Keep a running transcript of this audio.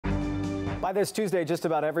By this Tuesday, just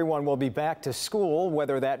about everyone will be back to school,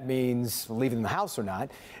 whether that means leaving the house or not.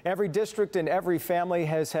 Every district and every family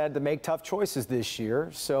has had to make tough choices this year.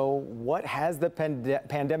 So what has the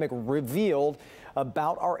pandemic revealed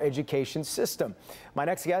about our education system? My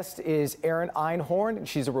next guest is Erin Einhorn.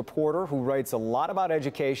 She's a reporter who writes a lot about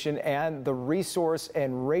education and the resource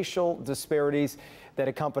and racial disparities that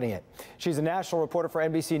accompany it. She's a national reporter for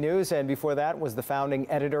NBC News, and before that was the founding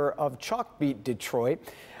editor of Chalkbeat Detroit.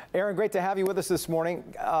 Erin, great to have you with us this morning.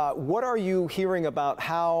 What are you hearing about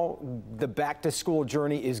how the back-to-school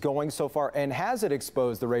journey is going so far, and has it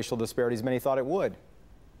exposed the racial disparities many thought it would?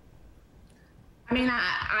 I mean,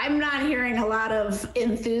 I'm not hearing a lot of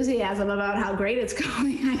enthusiasm about how great it's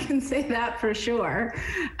going. I can say that for sure.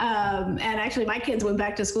 And actually, my kids went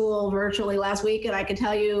back to school virtually last week, and I can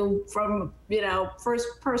tell you from,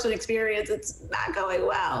 first-person experience, it's not going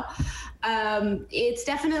well. It's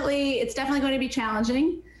definitely going to be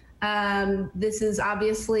challenging. This is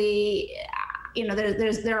obviously,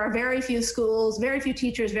 there are very few schools, very few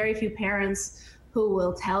teachers, very few parents who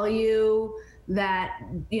will tell you that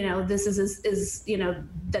this is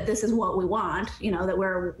that this is what we want,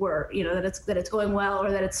 that it's going well,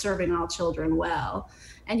 or that it's serving all children well.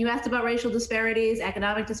 And you asked about racial disparities,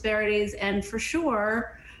 economic disparities, and for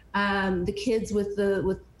sure the kids with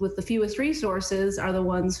the fewest resources are the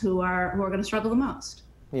ones who are going to struggle the most.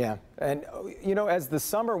 Yeah, and as the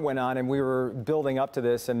summer went on and we were building up to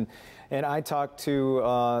this, and I talked to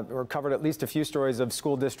or covered at least a few stories of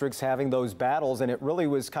school districts having those battles, and it really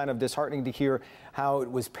was kind of disheartening to hear how it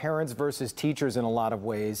was parents versus teachers in a lot of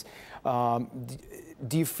ways.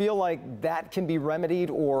 Do you feel like that can be remedied,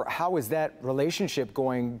 or how is that relationship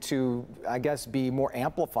going to, I guess, be more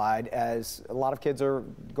amplified as a lot of kids are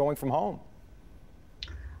going from home?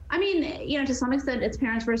 I mean, to some extent, it's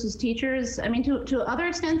parents versus teachers. I mean, to other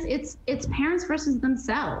extents, it's parents versus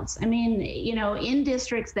themselves. I mean, in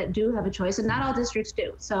districts that do have a choice, and not all districts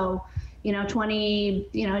do. So, in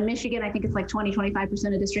Michigan, I think it's like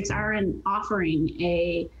 25% of districts aren't offering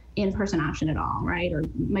a in-person option at all, right? Or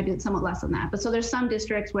maybe it's somewhat less than that. But so there's some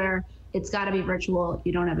districts where it's got to be virtual.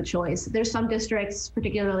 You don't have a choice. There's some districts,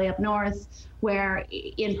 particularly up north, where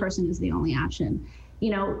in-person is the only option.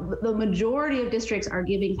 The majority of districts are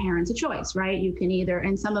giving parents a choice, right? You can either,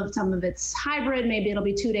 and some of it's hybrid, maybe it'll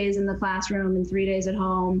be 2 days in the classroom and 3 days at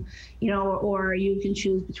home, or you can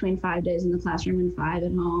choose between 5 days in the classroom and 5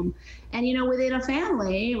 at home. And, within a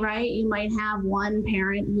family, right, you might have one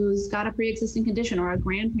parent who's got a pre-existing condition, or a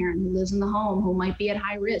grandparent who lives in the home who might be at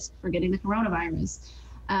high risk for getting the coronavirus.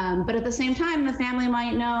 But at the same time, the family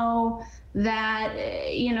might know that,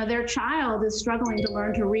 their child is struggling to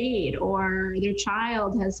learn to read, or their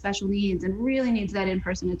child has special needs and really needs that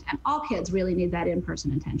in-person attention. All kids really need that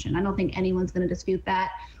in-person attention. I don't think anyone's going to dispute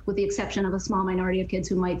that, with the exception of a small minority of kids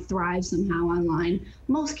who might thrive somehow online.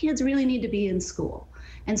 Most kids really need to be in school.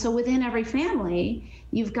 And so within every family,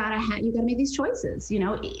 you've got to make these choices.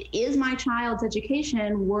 Is my child's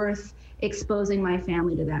education worth exposing my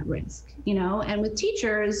family to that risk? And with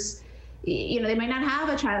teachers, they might not have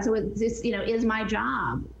a child, so it's is my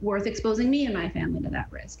job worth exposing me and my family to that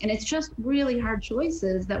risk? And it's just really hard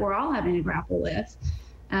choices that we're all having to grapple with.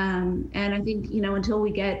 And I think, until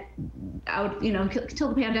we get out, until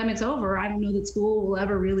the pandemic's over, I don't know that school will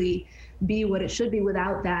ever really be what it should be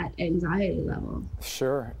without that anxiety level.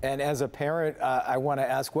 Sure. And as a parent, I want to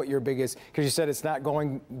ask what your biggest, because you said it's not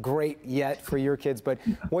going great yet for your kids, but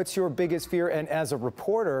what's your biggest fear? And as a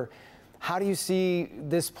reporter, how do you see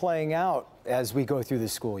this playing out as we go through the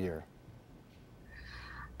school year?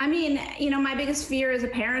 I mean, my biggest fear as a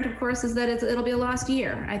parent, of course, is that it'll be a lost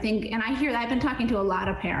year. I think, and I hear that. I've been talking to a lot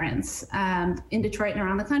of parents in Detroit and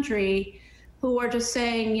around the country who are just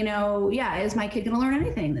saying, yeah, is my kid going to learn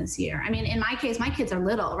anything this year? I mean, in my case, my kids are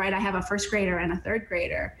little, right? I have a first grader and a third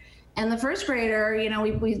grader. And the first grader,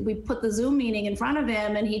 we put the Zoom meeting in front of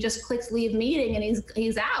him, and he just clicks leave meeting, and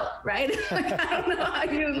he's out, right? I don't know how I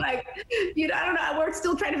don't know. We're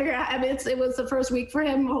still trying to figure out. I mean, it was the first week for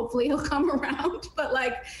him. Hopefully he'll come around. But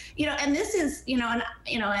and this is, and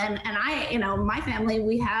I, my family,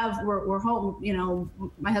 we're home.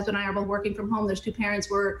 My husband and I are both working from home. There's two parents.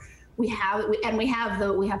 We have the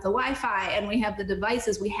Wi-Fi, and we have the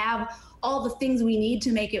devices. We have all the things we need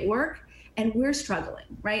to make it work. And we're struggling,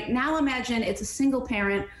 right? Now imagine it's a single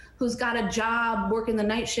parent who's got a job working the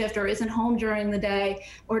night shift, or isn't home during the day,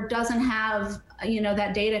 or doesn't have,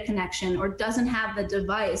 that data connection, or doesn't have the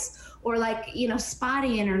device, or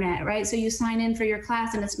spotty internet, right? So you sign in for your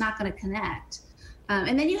class and it's not going to connect.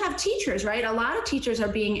 And then you have teachers, right? A lot of teachers are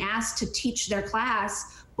being asked to teach their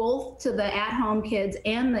class both to the at-home kids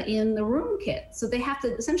and the in-the-room kids. So they have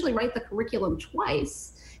to essentially write the curriculum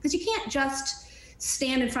twice because you can't just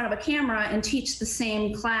stand in front of a camera and teach the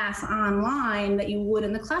same class online that you would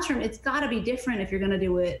in the classroom. It's got to be different if you're going to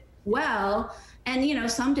do it well. And, you know,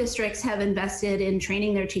 some districts have invested in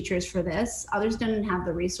training their teachers for this. Others didn't have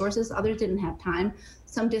the resources. Others didn't have time.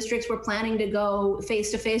 Some districts were planning to go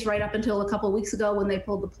face-to-face right up until a couple of weeks ago when they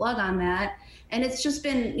pulled the plug on that. And it's just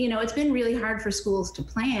been, you know, it's been really hard for schools to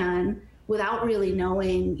plan without really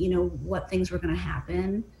knowing, you know, what things were going to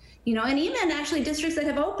happen. You know, and even actually districts that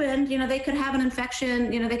have opened, you know, they could have an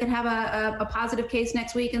infection, you know, they could have a positive case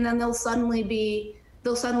next week, and then they'll suddenly be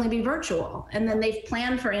virtual. And then they've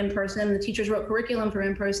planned for in-person, the teachers wrote curriculum for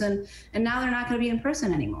in-person, and now they're not going to be in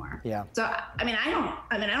person anymore. Yeah. So, I mean, I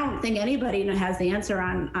don't think anybody has the answer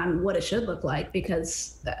on what it should look like,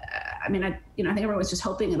 because, I think everyone's just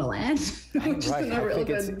hoping it'll end. Right. I think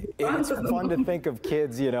it's fun to think of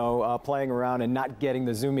kids, you know, playing around and not getting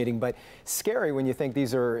the Zoom meeting, but scary when you think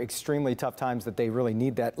these are extremely tough times that they really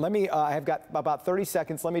need that. Let me, I've got about 30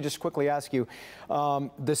 seconds. Let me just quickly ask you,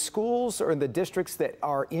 the schools or the districts that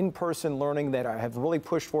are in-person learning that have really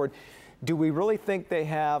pushed forward, do we really think they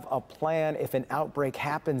have a plan if an outbreak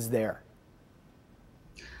happens there?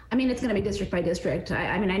 I mean, it's going to be district by district.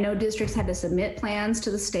 I mean, I know districts had to submit plans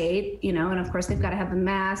to the state, you know, and of course they've got to have the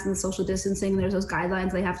masks and the social distancing. There's those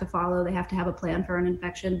guidelines they have to follow. They have to have a plan for an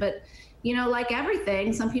infection. But, you know, like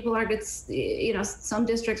everything, some people are, you know, some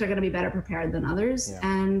districts are going to be better prepared than others. Yeah.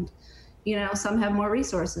 And, you know, some have more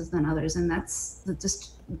resources than others. And that's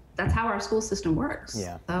how our school system works.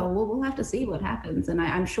 Yeah. So we'll have to see what happens. And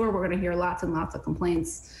I'm sure we're going to hear lots and lots of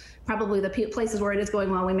complaints. Probably the places where it is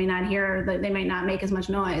going well, we may not hear, they may not make as much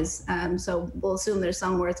noise. So we'll assume there's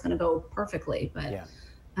some where it's going to go perfectly. But yeah.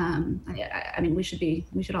 I mean, we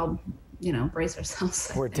should all, you know, brace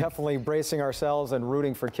ourselves. We're definitely bracing ourselves and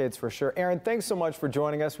rooting for kids for sure. Erin, thanks so much for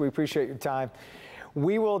joining us. We appreciate your time.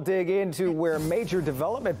 We will dig into where major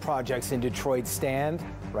development projects in Detroit stand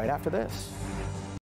right after this.